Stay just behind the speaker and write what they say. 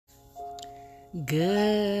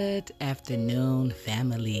Good afternoon,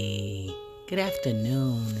 family. Good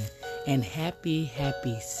afternoon and happy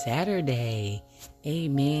Saturday.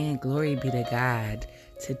 Amen. Glory be to God.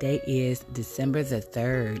 Today is December the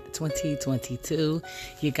 3rd, 2022.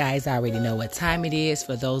 You guys already know what time it is.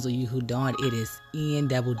 For those of you who don't, it is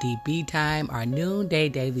NDDB time. Our Noonday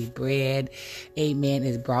Daily Bread, amen,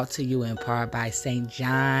 is brought to you in part by St.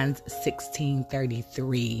 John's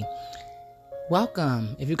 1633.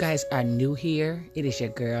 Welcome. If you guys are new here, it is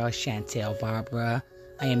your girl, Chantel Barbara.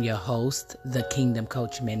 I am your host, the Kingdom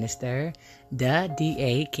Coach Minister, the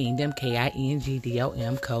D.A. Kingdom,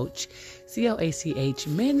 K-I-N-G-D-O-M Coach, C-O-A-C-H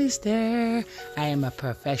Minister. I am a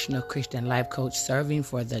professional Christian life coach serving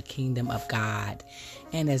for the Kingdom of God.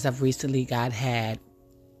 And as of recently, God had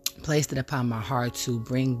placed it upon my heart to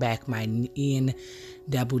bring back my NDDB,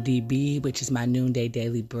 which is my Noonday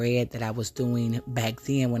Daily Bread that I was doing back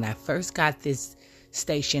then when I first got this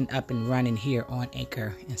station up and running here on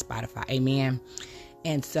Anchor and Spotify. Amen.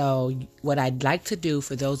 And so what I'd like to do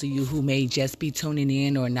for those of you who may just be tuning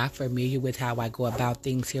in or not familiar with how I go about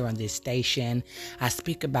things here on this station, I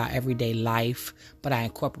speak about everyday life, but I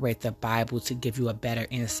incorporate the Bible to give you a better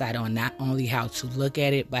insight on not only how to look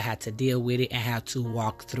at it, but how to deal with it and how to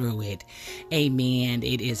walk through it. Amen.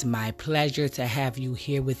 It is my pleasure to have you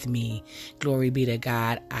here with me. Glory be to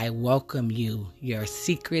God. I welcome you. Your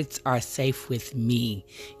secrets are safe with me.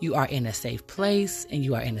 You are in a safe place and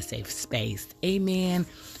you are in a safe space. Amen.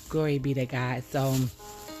 Glory be to God. So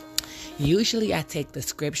usually I take the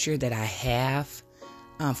scripture that I have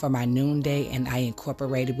for my noonday and I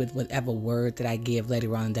incorporate it with whatever word that I give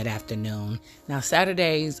later on that afternoon. Now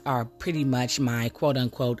Saturdays are pretty much my quote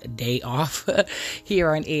unquote day off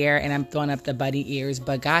here on air, and I'm throwing up the bunny ears,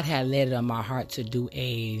 but God had laid it on my heart to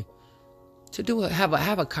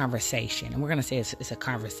have a conversation. And we're going to say it's a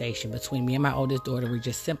conversation between me and my oldest daughter. We're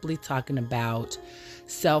just simply talking about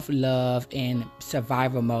self-love and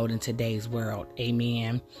survival mode in today's world.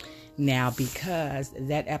 Amen. Now, because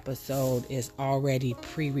that episode is already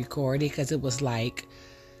pre-recorded, because it was like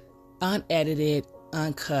unedited,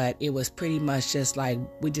 uncut, it was pretty much just like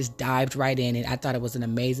we just dived right in it. I thought it was an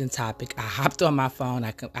amazing topic. I hopped on my phone.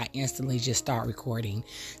 I instantly just start recording.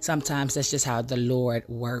 Sometimes that's just how the Lord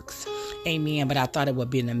works. Amen. But I thought it would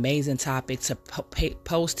be an amazing topic to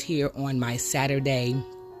post here on my Saturday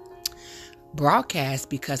broadcast,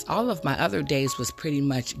 because all of my other days was pretty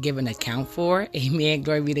much given account for. Amen.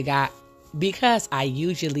 Glory be to God. Because I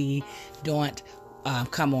usually don't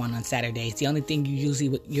come on Saturdays. The only thing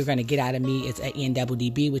you're going to get out of me is an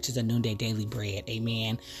NDDB, which is a Noonday Daily Bread.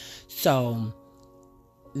 Amen. So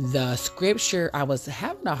the scripture, I was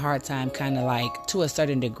having a hard time kind of like to a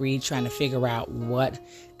certain degree trying to figure out what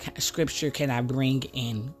scripture can I bring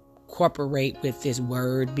in incorporate with this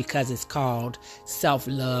word, because it's called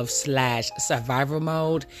self-love / survival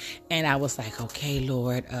mode. And I was like, okay,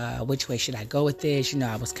 Lord, which way should I go with this?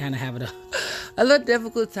 I was kind of having a little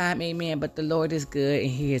difficult time. Amen. But the Lord is good and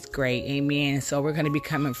he is great. Amen. So we're going to be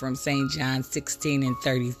coming from St. John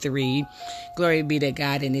 16:33. Glory be to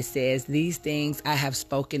God. And it says, these things I have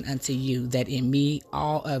spoken unto you, that in me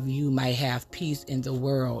all of you might have peace in the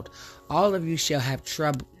world. All of you shall have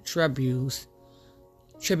tribulations,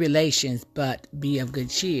 but be of good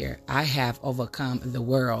cheer. I have overcome the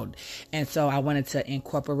world. And so I wanted to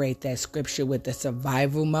incorporate that scripture with the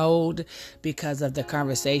survival mode because of the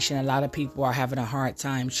conversation. A lot of people are having a hard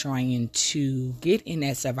time trying to get in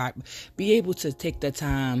that survival, be able to take the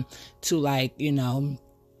time to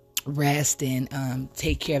rest and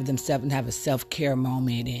take care of themselves and have a self-care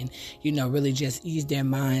moment and really just ease their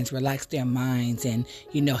minds, relax their minds, and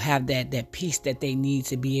have that peace that they need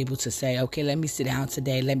to be able to say, okay, let me sit down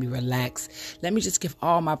today, let me relax, let me just give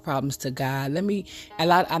all my problems to God. When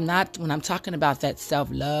I'm talking about that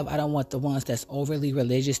self-love, I don't want the ones that's overly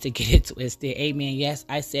religious to get it twisted. Amen. Yes,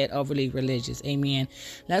 I said overly religious. Amen.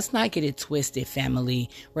 Let's not get it twisted, family.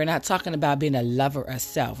 We're not talking about being a lover of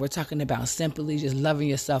self. We're talking about simply just loving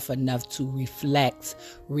yourself enough to reflect,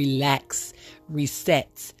 relax,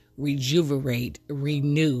 reset, rejuvenate,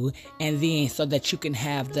 renew, and then so that you can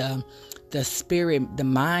have the spirit, the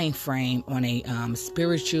mind frame on a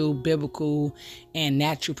spiritual, biblical, and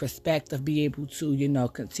natural perspective, be able to,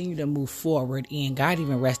 continue to move forward. And God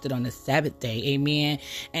even rested on the Sabbath day. Amen.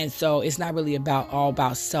 And so it's not really all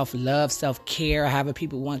about self-love, self-care, however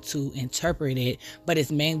people want to interpret it, but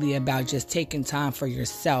it's mainly about just taking time for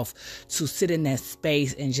yourself to sit in that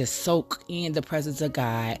space and just soak in the presence of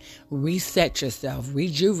God, reset yourself,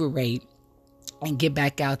 rejuvenate, and get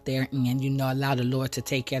back out there and, allow the Lord to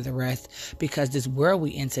take care of the rest, because this world we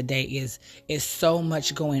in today is so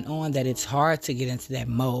much going on that it's hard to get into that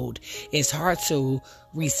mode. It's hard to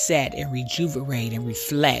reset and rejuvenate and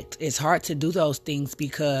reflect. It's hard to do those things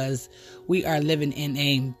because we are living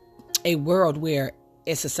in a world where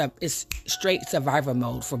it's straight survival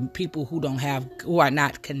mode for people who are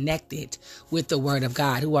not connected with the Word of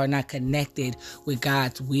God, who are not connected with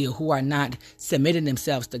God's will, who are not submitting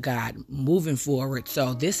themselves to God, moving forward.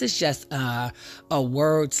 So this is just a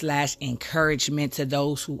word / encouragement to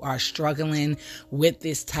those who are struggling with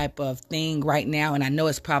this type of thing right now. And I know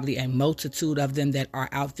it's probably a multitude of them that are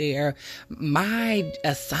out there. My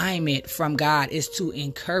assignment from God is to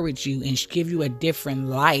encourage you and give you a different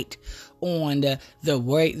light on the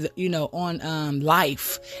way, on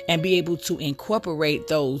life, and be able to incorporate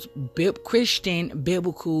those Christian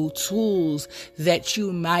biblical tools that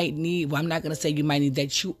you might need. Well, I'm not going to say you might need,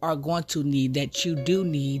 that you are going to need, that you do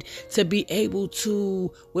need to be able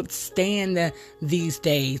to withstand these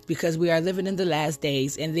days, because we are living in the last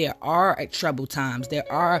days and there are troubled times. There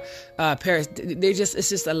are it's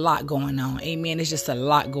just a lot going on. Amen. It's just a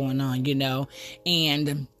lot going on,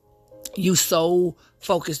 and you so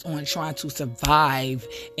focused on trying to survive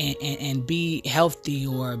and be healthy,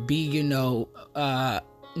 or be,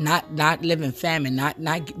 not live in famine,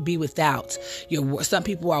 not be without. Some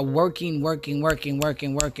people are working. Well,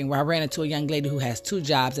 I ran into a young lady who has 2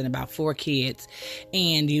 jobs and about 4 kids,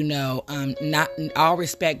 and not all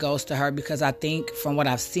respect goes to her, because I think from what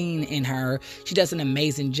I've seen in her, she does an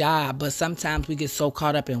amazing job. But sometimes we get so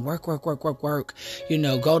caught up in work, go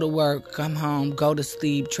to work, come home, go to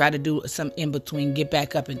sleep, try to do some in between, get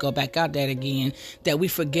back up and go back out there again, that we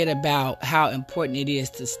forget about how important it is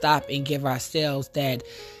to stop and give ourselves that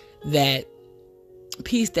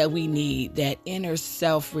peace that we need, that inner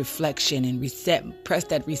self-reflection, and press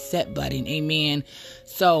that reset button. Amen.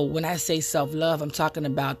 So when I say self-love, I'm talking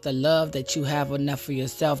about the love that you have enough for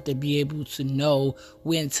yourself to be able to know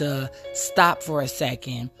when to stop for a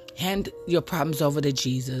second, hand your problems over to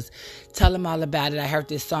Jesus, tell him all about it. I heard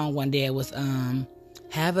this song one day. It was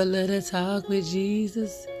have a little talk with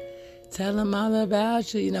Jesus. Tell him all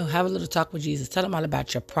about you. Have a little talk with Jesus. Tell him all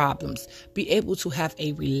about your problems. Be able to have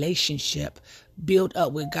a relationship build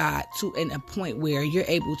up with God to a point where you're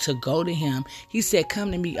able to go to him. He said,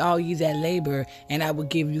 come to me, all you that labor, and I will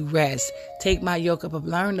give you rest. Take my yoke up,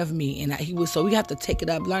 learn of me. And so we have to take it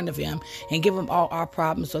up, learn of him, and give him all our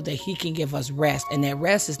problems so that he can give us rest. And that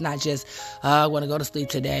rest is not just, I want to go to sleep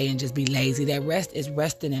today and just be lazy. That rest is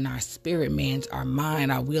resting in our spirit, man, our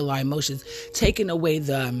mind, our will, our emotions, taking away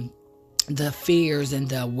the fears and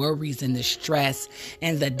the worries and the stress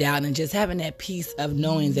and the doubt, and just having that peace of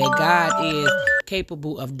knowing that God is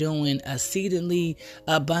capable of doing exceedingly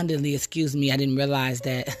abundantly. I didn't realize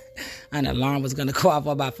that an alarm was going to go off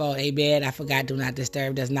on my phone. Amen. I forgot do not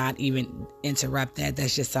disturb does not even interrupt that.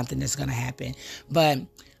 That's just something that's going to happen. But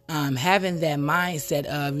having that mindset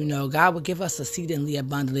of, God will give us exceedingly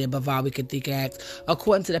abundantly above all we could think or ask,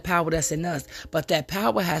 according to the power that's in us. But that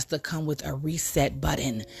power has to come with a reset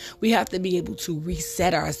button. We have to be able to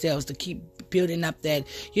reset ourselves to keep building up that,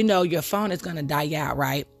 your phone is going to die out,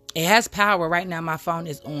 right? It has power. Right now, my phone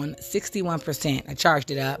is on 61%. I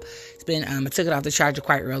charged it up. It's been, I took it off the charger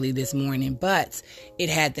quite early this morning, but it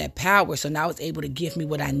had that power. So now it's able to give me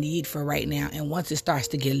what I need for right now. And once it starts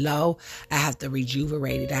to get low, I have to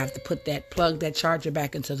rejuvenate it. I have to plug that charger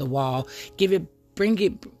back into the wall, bring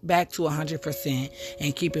it back to 100%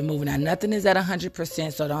 and keep it moving. Now, nothing is at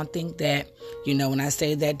 100%, so don't think that, when I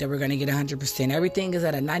say that we're going to get 100%. Everything is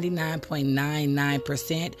at a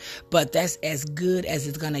 99.99%, but that's as good as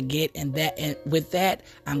it's going to get. And with that,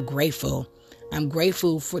 I'm grateful. I'm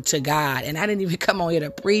grateful to God. And I didn't even come on here to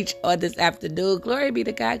preach on this afternoon. Glory be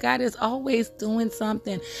to God. God is always doing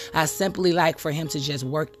something. I simply like for him to just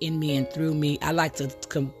work in me and through me. I like to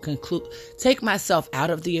take myself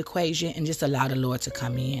out of the equation and just allow the Lord to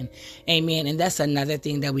come in. Amen. And that's another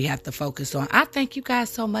thing that we have to focus on. I thank you guys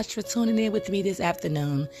so much for tuning in with me this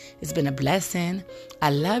afternoon. It's been a blessing.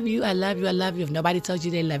 I love you. I love you. I love you. If nobody told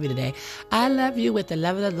you they love you today, I love you with the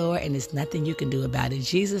love of the Lord, and there's nothing you can do about it.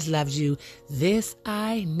 Jesus loves you. This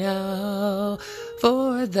I know,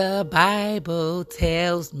 for the Bible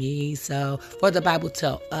tells me so. For the Bible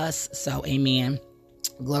tells us so. Amen.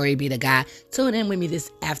 Glory be to God. Tune in with me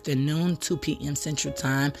this afternoon, 2 p.m. Central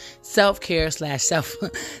Time. Self-care /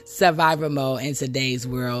 self-survivor mode in today's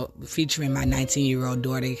world, featuring my 19-year-old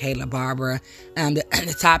daughter, Kayla Barbara.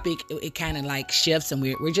 The topic, it kind of like shifts, and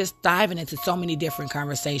we're just diving into so many different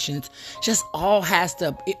conversations.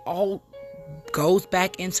 It all goes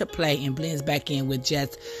back into play and blends back in with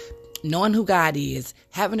just knowing who God is,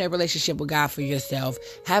 having a relationship with God for yourself,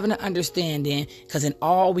 having an understanding, because in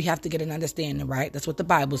all we have to get an understanding, right? That's what the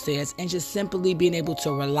Bible says. And just simply being able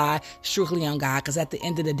to rely strictly on God, because at the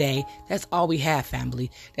end of the day, that's all we have,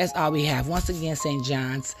 family. That's all we have. Once again, St.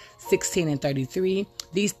 John's 16:33,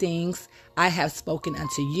 these things I have spoken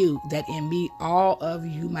unto you, that in me all of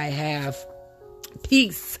you might have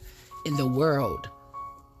peace in the world.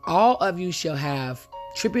 All of you shall have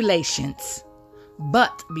tribulations,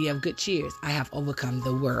 but be of good cheer. I have overcome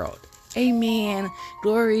the world. Amen.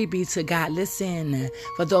 Glory be to God. Listen,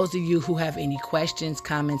 for those of you who have any questions,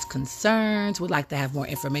 comments, concerns, would like to have more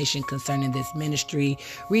information concerning this ministry,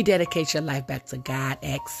 rededicate your life back to God,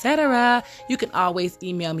 etc., you can always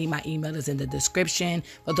email me. My email is in the description.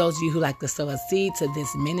 For those of you who like to sow a seed to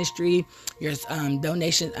this ministry, your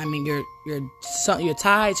donations, your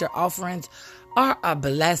tithes, your offerings are a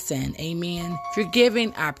blessing. Amen. If you're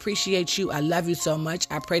giving, I appreciate you. I love you so much.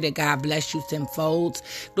 I pray that God bless you tenfold.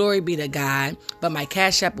 Glory be to God. But my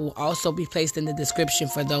Cash App will also be placed in the description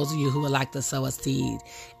for those of you who would like to sow a seed.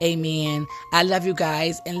 Amen. I love you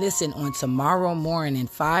guys. And listen, on tomorrow morning,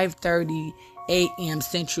 5:30 a.m.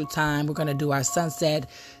 Central Time, we're going to do our Sunset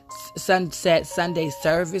Sunday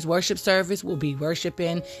service, worship service. We'll be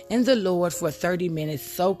worshiping in the Lord for 30 minutes,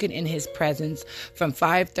 soaking in his presence from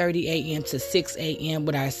 5:30 a.m. to 6 a.m.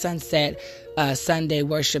 with our Sunset Sunday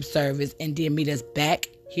worship service, and then meet us back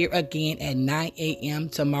here again at 9 a.m.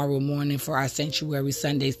 tomorrow morning for our Sanctuary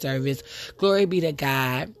Sunday service. Glory be to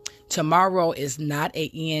God. Tomorrow is not a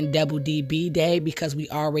NWDB day because we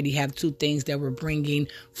already have two things that we're bringing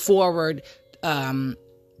forward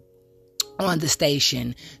on the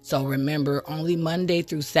station. So remember, only Monday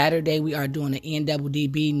through Saturday we are doing the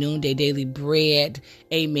NWDB Noonday Daily Bread,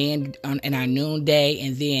 amen, in our noonday,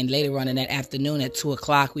 and then later on in that afternoon at 2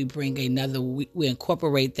 o'clock we bring we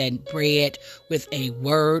incorporate that bread with a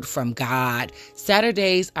word from God.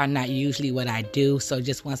 Saturdays are not usually what I do, so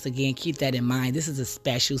just once again keep that in mind. This is a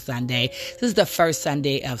special Sunday. This is the first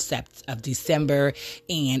Sunday of December,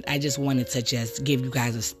 and I just wanted to just give you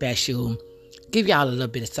guys give y'all a little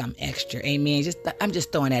bit of something extra. Amen. I'm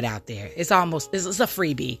just throwing that out there. It's a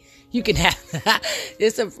freebie. You can have,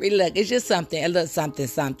 it's a free look. It's just something, a little something,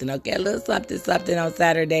 okay? A little something on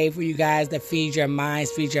Saturday for you guys to feed your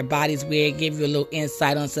minds, feed your bodies with, give you a little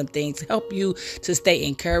insight on some things, help you to stay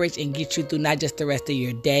encouraged and get you through not just the rest of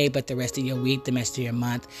your day, but the rest of your week, the rest of your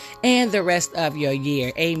month, and the rest of your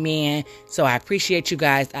year. Amen. So I appreciate you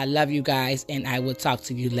guys. I love you guys, and I will talk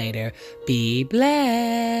to you later. Be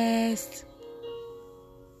blessed.